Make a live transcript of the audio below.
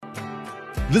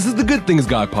This is the Good Things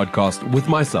Guy podcast with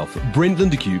myself, Brent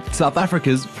Lindeque, South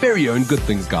Africa's very own Good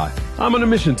Things Guy. I'm on a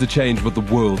mission to change what the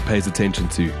world pays attention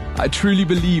to. I truly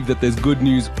believe that there's good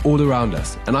news all around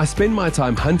us, and I spend my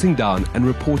time hunting down and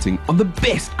reporting on the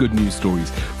best good news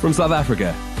stories from South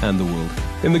Africa and the world.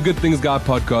 In the Good Things Guy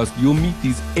podcast, you'll meet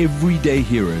these everyday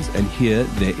heroes and hear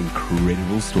their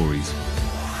incredible stories.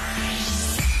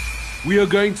 We are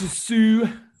going to sue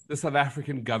the South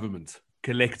African government.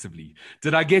 Collectively.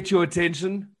 Did I get your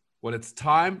attention? Well, it's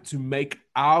time to make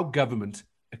our government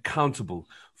accountable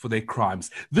for their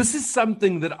crimes. This is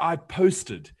something that I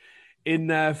posted in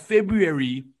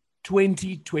February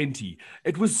 2020.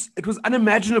 It was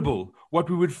unimaginable what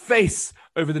we would face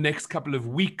over the next couple of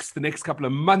weeks, the next couple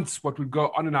of months, what would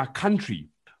go on in our country.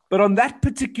 But on that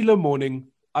particular morning,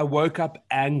 I woke up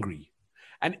angry.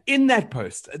 And in that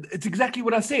post, it's exactly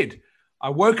what I said. I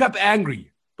woke up angry.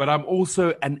 But I'm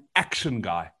also an action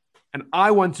guy, and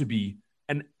I want to be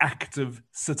an active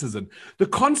citizen. The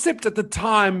concept at the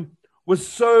time was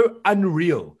so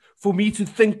unreal for me to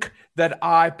think that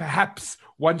I perhaps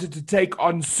wanted to take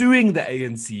on suing the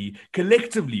ANC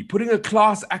collectively, putting a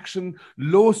class action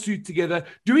lawsuit together,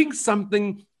 doing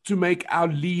something to make our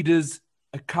leaders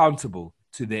accountable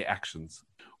to their actions.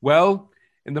 Well,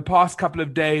 in the past couple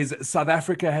of days, South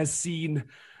Africa has seen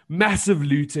massive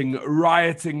looting,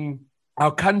 rioting. Our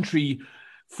country,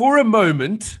 for a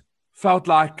moment, felt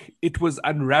like it was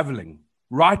unraveling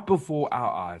right before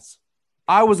our eyes.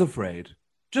 I was afraid.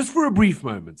 Just for a brief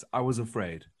moment, I was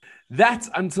afraid. That's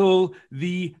until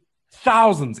the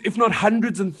thousands, if not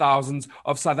hundreds and thousands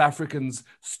of South Africans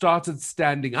started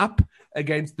standing up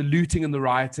against the looting and the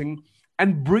rioting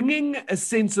and bringing a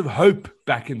sense of hope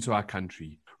back into our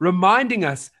country, reminding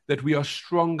us that we are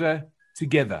stronger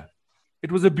together.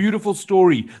 It was a beautiful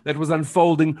story that was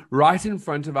unfolding right in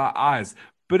front of our eyes,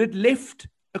 but it left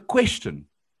a question.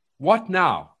 What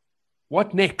now?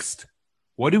 What next?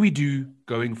 What do we do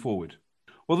going forward?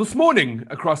 Well, this morning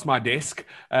across my desk,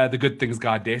 the Good Things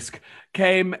Guy desk,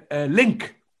 came a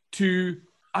link to,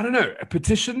 a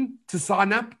petition to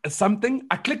sign up, something.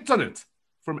 I clicked on it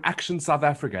from Action South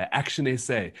Africa, Action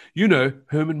SA. You know,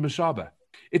 Herman Mashaba.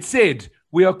 It said,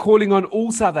 "We are calling on all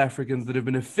South Africans that have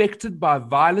been affected by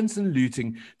violence and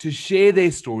looting to share their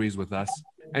stories with us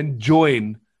and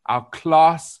join our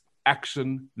class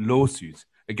action lawsuit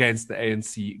against the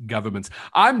ANC government."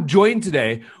 I'm joined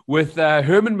today with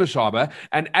Herman Mashaba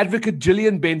and advocate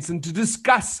Gillian Benson to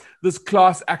discuss this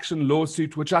class action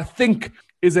lawsuit, which I think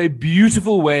is a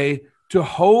beautiful way to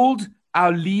hold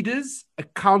our leaders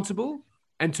accountable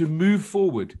and to move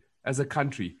forward as a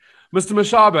country. Mr.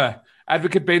 Mashaba,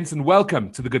 Advocate Benson,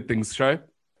 welcome to the Good Things Show.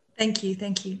 Thank you.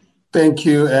 Thank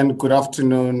you, and good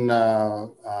afternoon,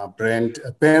 Brent.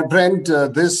 Brent,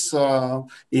 this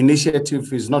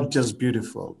initiative is not just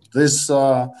beautiful. This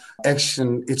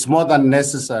action, it's more than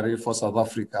necessary for South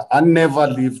Africa. I never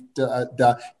lived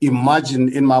imagine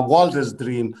in my wildest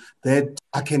dream that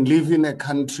I can live in a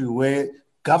country where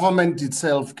government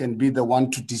itself can be the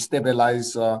one to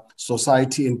destabilize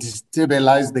society and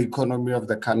destabilize the economy of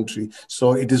the country.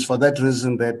 So it is for that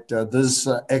reason that this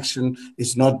action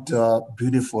is not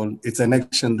beautiful. It's an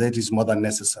action that is more than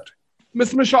necessary.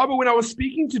 Mr. Mashaba, when I was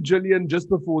speaking to Gillian just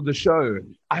before the show,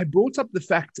 I brought up the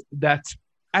fact that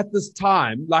at this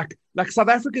time, like South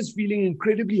Africa is feeling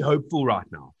incredibly hopeful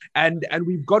right now. And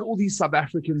we've got all these South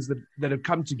Africans that have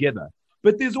come together.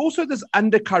 But there's also this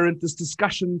undercurrent, this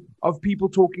discussion of people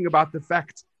talking about the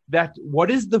fact that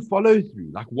what is the follow through?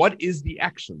 Like, what is the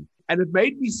action? And it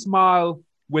made me smile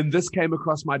when this came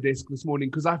across my desk this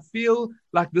morning, because I feel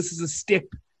like this is a step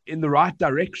in the right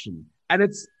direction. And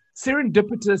it's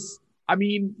serendipitous. I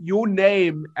mean, your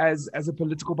name as a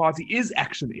political party is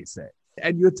Action SA.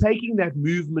 And you're taking that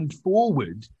movement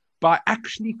forward by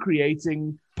actually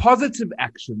creating positive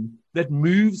action that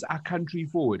moves our country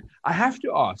forward. I have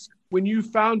to ask, when you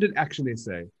founded Action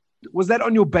SA, was that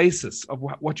on your basis of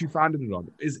what you founded it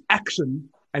on? Is action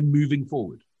and moving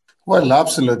forward? Well,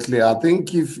 absolutely. I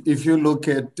think if you look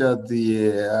at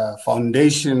the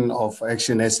foundation of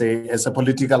Action SA as a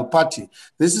political party,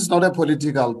 this is not a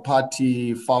political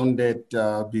party founded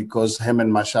because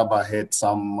Herman Mashaba had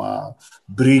some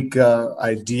big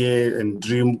idea and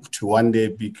dream to one day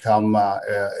become a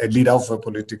leader of a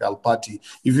political party.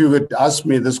 If you would ask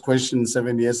me this question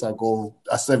 7 years ago,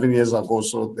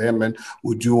 so Herman,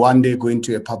 would you one day go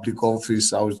into a public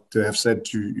office? I would have said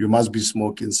you must be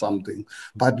smoking something.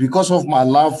 But because of my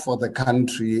love for the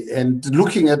country and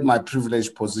looking at my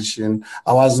privileged position,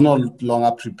 I was no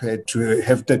longer prepared to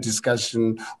have the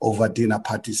discussion over dinner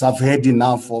parties. I've had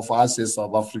enough of us as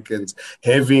South Africans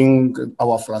having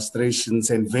our frustrations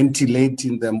and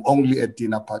ventilating them only at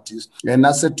dinner parties. And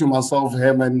I said to myself,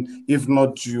 Herman, if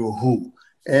not you, who?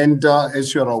 And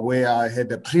as you're aware, I had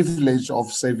the privilege of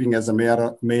serving as a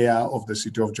mayor of the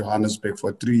city of Johannesburg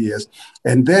for 3 years.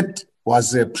 And that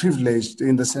was a privilege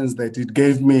in the sense that it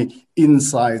gave me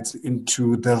insights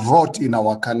into the rot in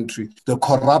our country, the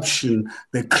corruption,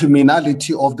 the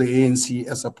criminality of the ANC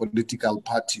as a political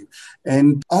party.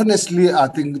 And honestly, I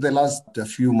think the last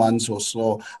few months or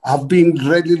so, I've been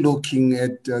really looking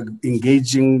at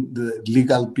engaging the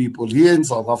legal people here in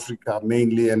South Africa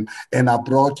mainly and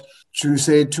abroad to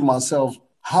say to myself,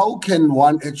 how can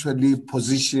one actually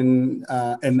position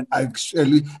and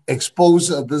actually expose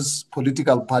this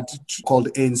political party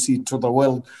called ANC to the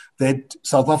world that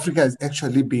South Africa is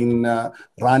actually being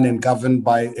run and governed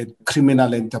by a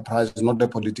criminal enterprise, not a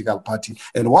political party.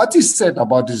 And what is said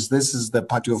about this is the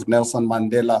party of Nelson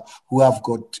Mandela, who I've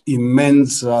got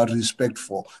immense respect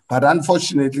for. But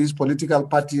unfortunately, his political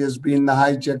party has been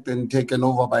hijacked and taken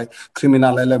over by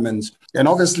criminal elements. And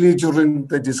obviously, during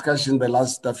the discussion the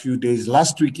last few days,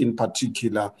 last week in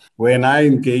particular, when I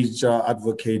engaged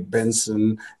Advocate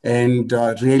Benson and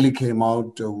really came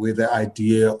out with the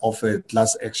idea of a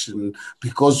class action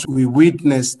because we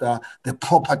witnessed the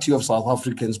property of South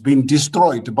Africans being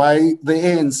destroyed by the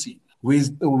ANC. We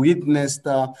witnessed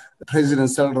President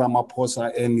Cyril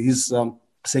Ramaphosa and his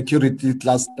security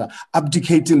cluster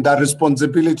abdicating the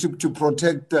responsibility to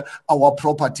protect our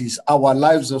properties, our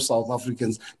lives of South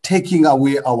Africans, taking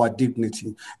away our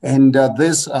dignity. And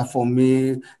this, for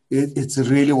me, it's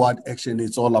really what action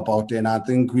is all about. And I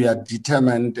think we are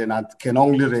determined, and I can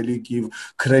only really give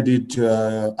credit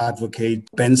to Advocate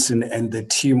Benson and the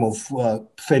team of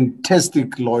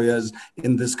fantastic lawyers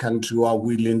in this country who are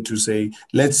willing to say,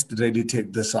 let's really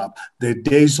take this up. The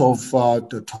days of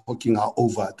the talking are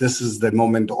over. This is the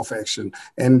moment of action.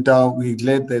 And we're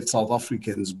glad that South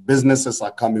Africans, businesses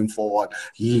are coming forward.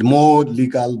 More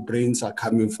legal brains are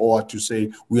coming forward to say,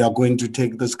 we are going to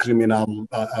take this criminal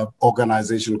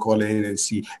organization called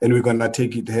ANC, and we're going to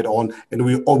take it head on, and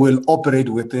we will operate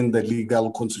within the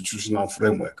legal constitutional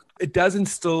framework. It does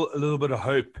instill a little bit of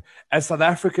hope. As South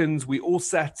Africans, we all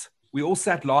sat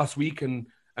last week and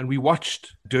we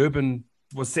watched Durban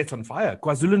was set on fire.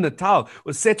 KwaZulu-Natal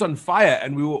was set on fire,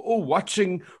 and we were all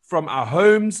watching from our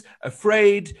homes,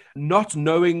 afraid, not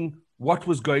knowing what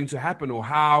was going to happen or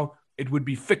how it would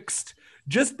be fixed.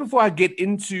 Just before I get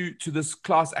into this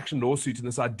class action lawsuit and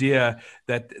this idea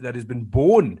that has been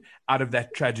born out of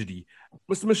that tragedy,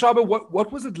 Mr. Mashaba,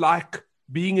 what was it like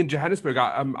being in Johannesburg?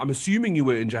 I'm assuming you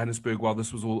were in Johannesburg while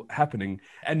this was all happening,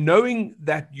 and knowing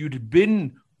that you'd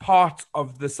been part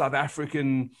of the South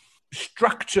African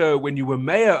structure when you were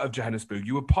mayor of Johannesburg.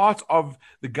 You were part of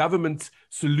the government's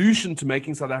solution to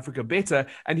making South Africa better.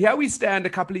 And here we stand a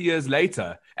couple of years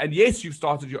later. And yes, you've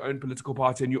started your own political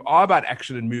party and you are about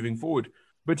action and moving forward.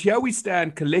 But here we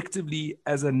stand collectively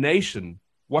as a nation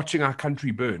watching our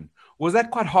country burn. Was that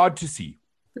quite hard to see?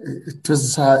 It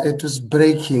was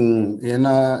breaking,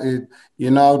 to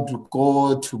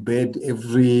go to bed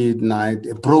every night,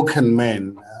 a broken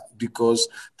man, because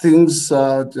things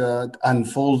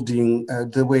unfolding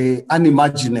the way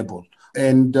unimaginable.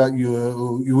 And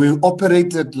we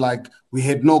operated like we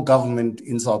had no government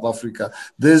in South Africa.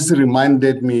 This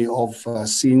reminded me of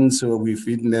scenes we've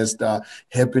witnessed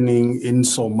happening in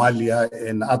Somalia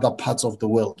and other parts of the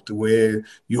world where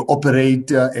you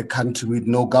operate a country with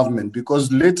no government, because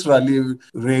literally,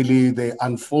 really, the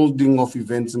unfolding of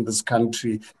events in this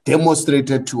country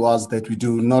demonstrated to us that we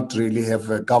do not really have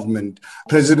a government.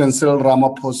 President Cyril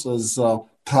Ramaphosa's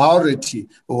priority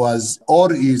was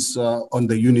or is on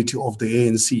the unity of the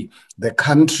ANC. The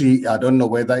country, I don't know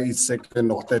whether it's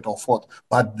second or third or fourth,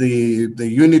 but the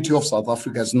unity of South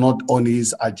Africa is not on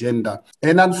his agenda.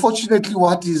 And unfortunately,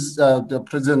 what is the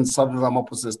President Cyril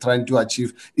Ramaphosa is trying to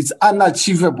achieve, it's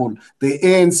unachievable. The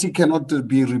ANC cannot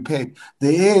be repaired.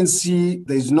 The ANC,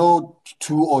 there's no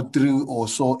 2 or 3 or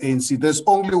so ANC. There's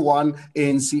only one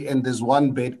ANC and there's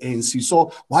one bad ANC.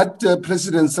 So what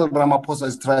President Cyril Ramaphosa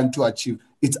is trying to achieve,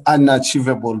 it's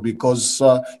unachievable, because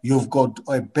you've got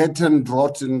a battered,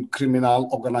 rotten criminal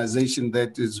organization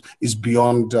that is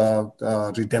beyond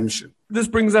redemption. This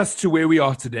brings us to where we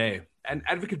are today. And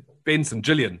Advocate Benson,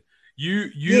 Gillian, you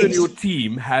yes. and your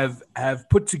team have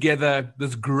put together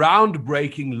this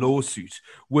groundbreaking lawsuit,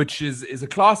 which is a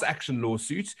class action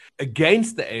lawsuit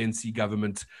against the ANC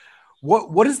government.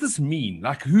 What does this mean?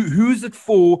 Like, who's it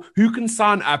for? Who can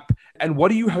sign up? And what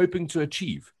are you hoping to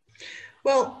achieve?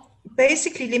 Well,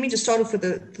 basically, let me just start off with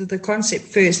the concept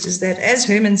first, is that, as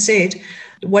Herman said,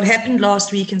 what happened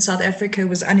last week in South Africa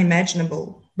was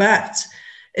unimaginable, but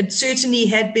it certainly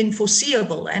had been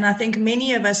foreseeable. And I think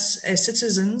many of us as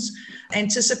citizens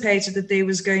anticipated that there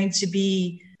was going to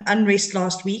be unrest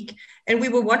last week. And we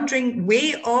were wondering,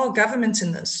 where are governments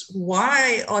in this?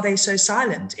 Why are they so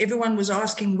silent? Everyone was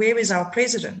asking, where is our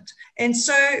president? And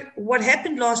so what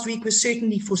happened last week was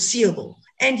certainly foreseeable.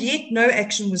 And yet no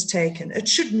action was taken. It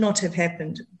should not have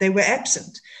happened. They were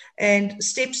absent. And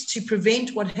steps to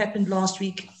prevent what happened last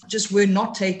week just were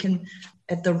not taken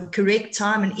at the correct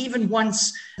time. And even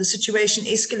once the situation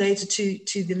escalated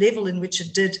to the level in which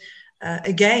it did,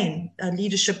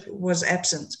 leadership was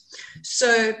absent.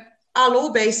 So our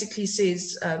law basically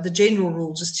says, the general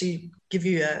rule, just to give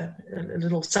you a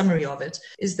little summary of it,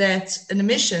 is that an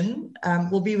omission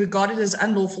will be regarded as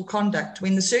unlawful conduct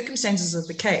when the circumstances of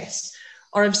the case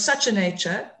are of such a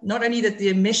nature, not only that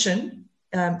the omission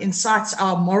incites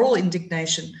our moral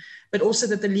indignation, but also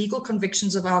that the legal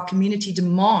convictions of our community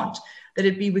demand that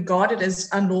it be regarded as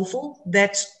unlawful,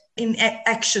 that in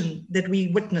action that we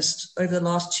witnessed over the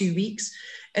last 2 weeks,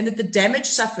 and that the damage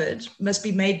suffered must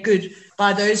be made good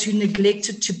by those who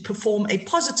neglected to perform a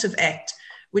positive act,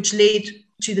 which led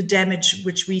to the damage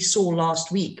which we saw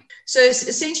last week. So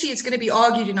essentially, it's going to be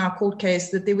argued in our court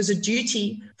case that there was a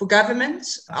duty for government,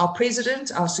 our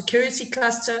president, our security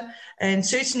cluster, and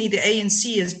certainly the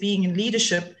ANC as being in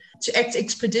leadership, to act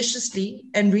expeditiously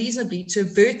and reasonably to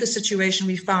avert the situation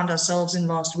we found ourselves in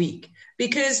last week.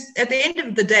 Because at the end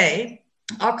of the day,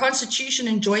 our constitution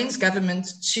enjoins government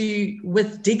to,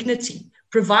 with dignity,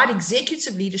 provide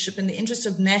executive leadership in the interest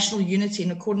of national unity in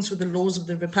accordance with the laws of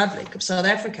the Republic of South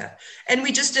Africa. And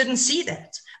we just didn't see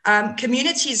that.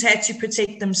 Communities had to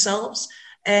protect themselves,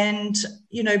 and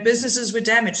businesses were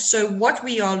damaged. So what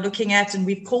we are looking at, and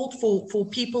we've called for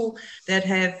people that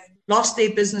have lost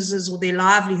their businesses or their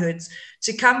livelihoods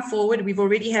to come forward. We've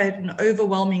already had an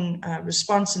overwhelming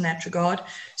response in that regard,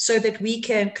 so that we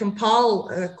can compile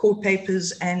court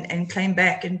papers and claim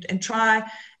back and try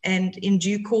and in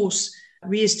due course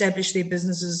reestablish their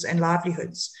businesses and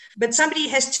livelihoods. But somebody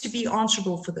has to be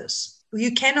answerable for this.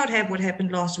 You cannot have what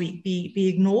happened last week be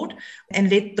ignored and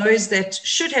let those that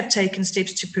should have taken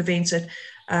steps to prevent it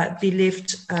be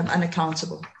left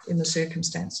unaccountable in the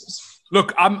circumstances.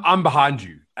 Look, I'm behind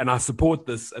you, and I support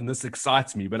this, and this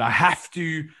excites me. But I have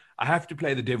to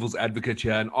play the devil's advocate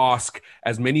here and ask,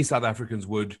 as many South Africans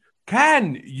would,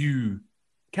 can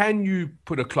you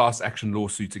put a class action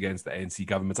lawsuit against the ANC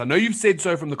government? I know you've said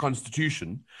so from the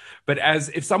Constitution, but as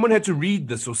if someone had to read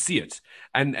this or see it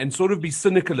and sort of be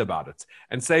cynical about it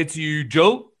and say to you,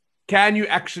 Jill, can you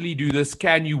actually do this?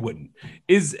 Can you win?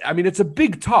 It's a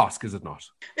big task, is it not?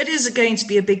 It is going to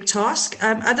be a big task.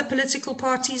 Other political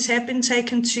parties have been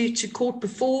taken to court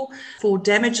before for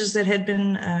damages that had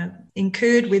been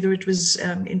incurred, whether it was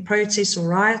in protests or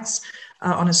riots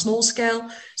on a small scale.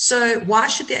 So why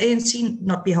should the ANC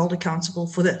not be held accountable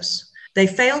for this? They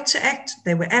failed to act,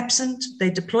 they were absent, they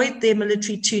deployed their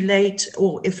military too late,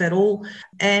 or if at all,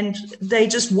 and they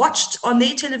just watched on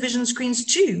their television screens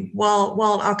too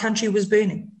while our country was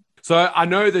burning. So I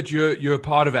know that you're a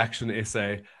part of Action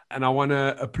SA, and I want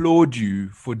to applaud you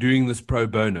for doing this pro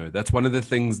bono. That's one of the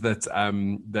things that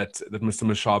Mr.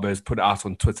 Mashaba has put out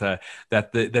on Twitter,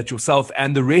 that yourself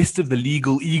and the rest of the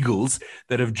legal eagles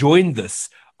that have joined this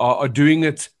are doing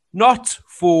it not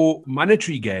for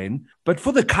monetary gain, but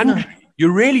for the country. No.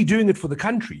 You're really doing it for the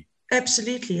country.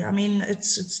 Absolutely. I mean,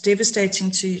 it's devastating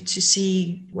to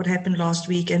see what happened last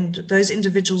week, and those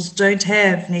individuals don't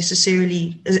have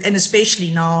necessarily, and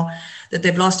especially now that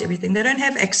they've lost everything, they don't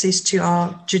have access to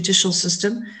our judicial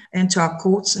system and to our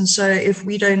courts. And so if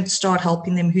we don't start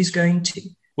helping them, who's going to?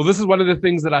 Well, this is one of the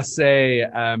things that I say,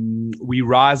 we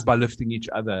rise by lifting each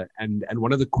other. And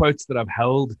one of the quotes that I've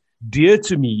held dear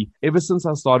to me ever since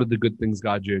I started the Good Things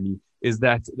Guide journey is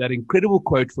that incredible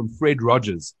quote from Fred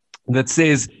Rogers that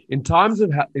says, in times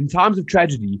of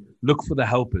tragedy, look for the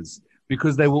helpers,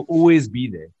 because they will always be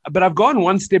there. But I've gone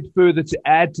one step further to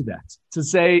add to that, to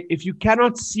say, if you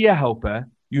cannot see a helper,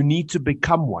 you need to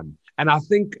become one. And I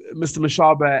think, Mr.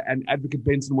 Mashaba and Advocate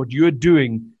Benson, what you're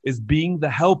doing is being the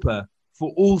helper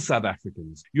for all South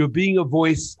Africans. You're being a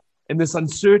voice in this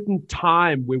uncertain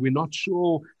time where we're not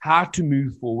sure how to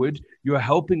move forward. You're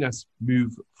helping us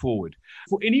move forward.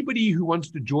 For anybody who wants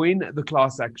to join the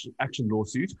class action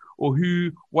lawsuit, or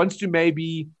who wants to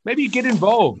maybe get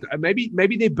involved,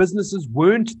 maybe their businesses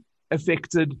weren't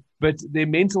affected, but their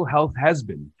mental health has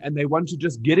been, and they want to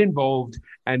just get involved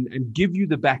and give you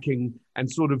the backing and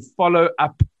sort of follow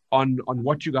up on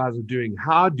what you guys are doing,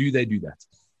 how do they do that?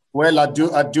 Well, I do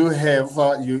have,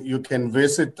 you can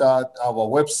visit our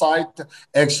website,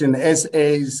 Action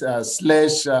SA's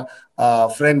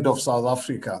 / Friend of South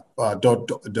Africa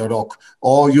 .org,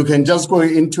 or you can just go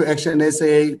into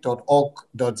actionsa.org.za.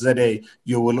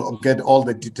 You will get all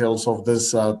the details of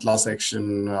this class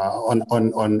action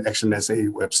on Action SA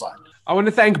website. I want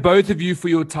to thank both of you for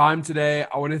your time today.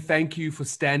 I want to thank you for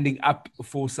standing up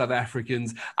for South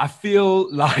Africans. I feel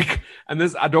like, and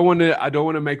this, I don't want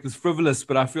to make this frivolous,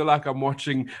 but I feel like I'm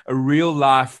watching a real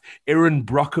life Erin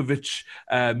Brockovich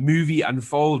movie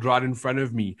unfold right in front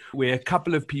of me, where a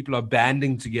couple of people are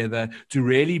banding together to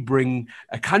really bring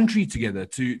a country together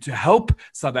to help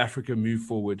South Africa move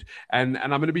forward. And I'm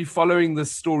going to be following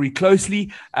this story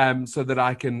closely so that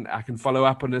I can follow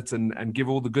up on it and give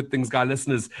all the Good Things Guy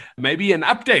listeners maybe an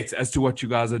update as to what you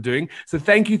guys are doing. So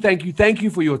thank you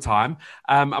for your time.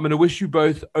 I'm going to wish you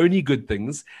both only good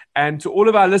things. And to all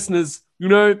of our listeners,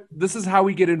 this is how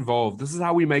we get involved. This is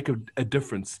how we make a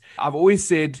difference. I've always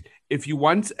said, if you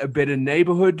want a better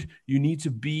neighborhood, you need to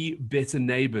be better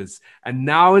neighbors. And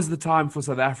now is the time for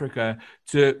South Africa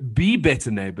to be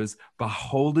better neighbors by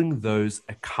holding those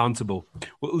accountable.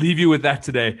 We'll leave you with that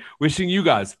today. Wishing you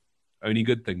guys only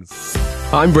good things.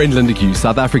 I'm Brent Lindeque,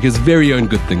 South Africa's very own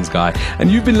Good Things Guy, and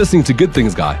you've been listening to Good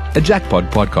Things Guy, a Jackpot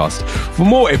podcast. For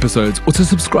more episodes or to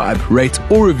subscribe, rate,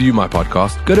 or review my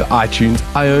podcast, go to iTunes,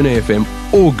 Iona FM,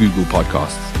 or Google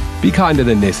Podcasts. Be kinder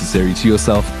than necessary to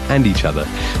yourself and each other.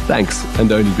 Thanks,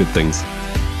 and only good things.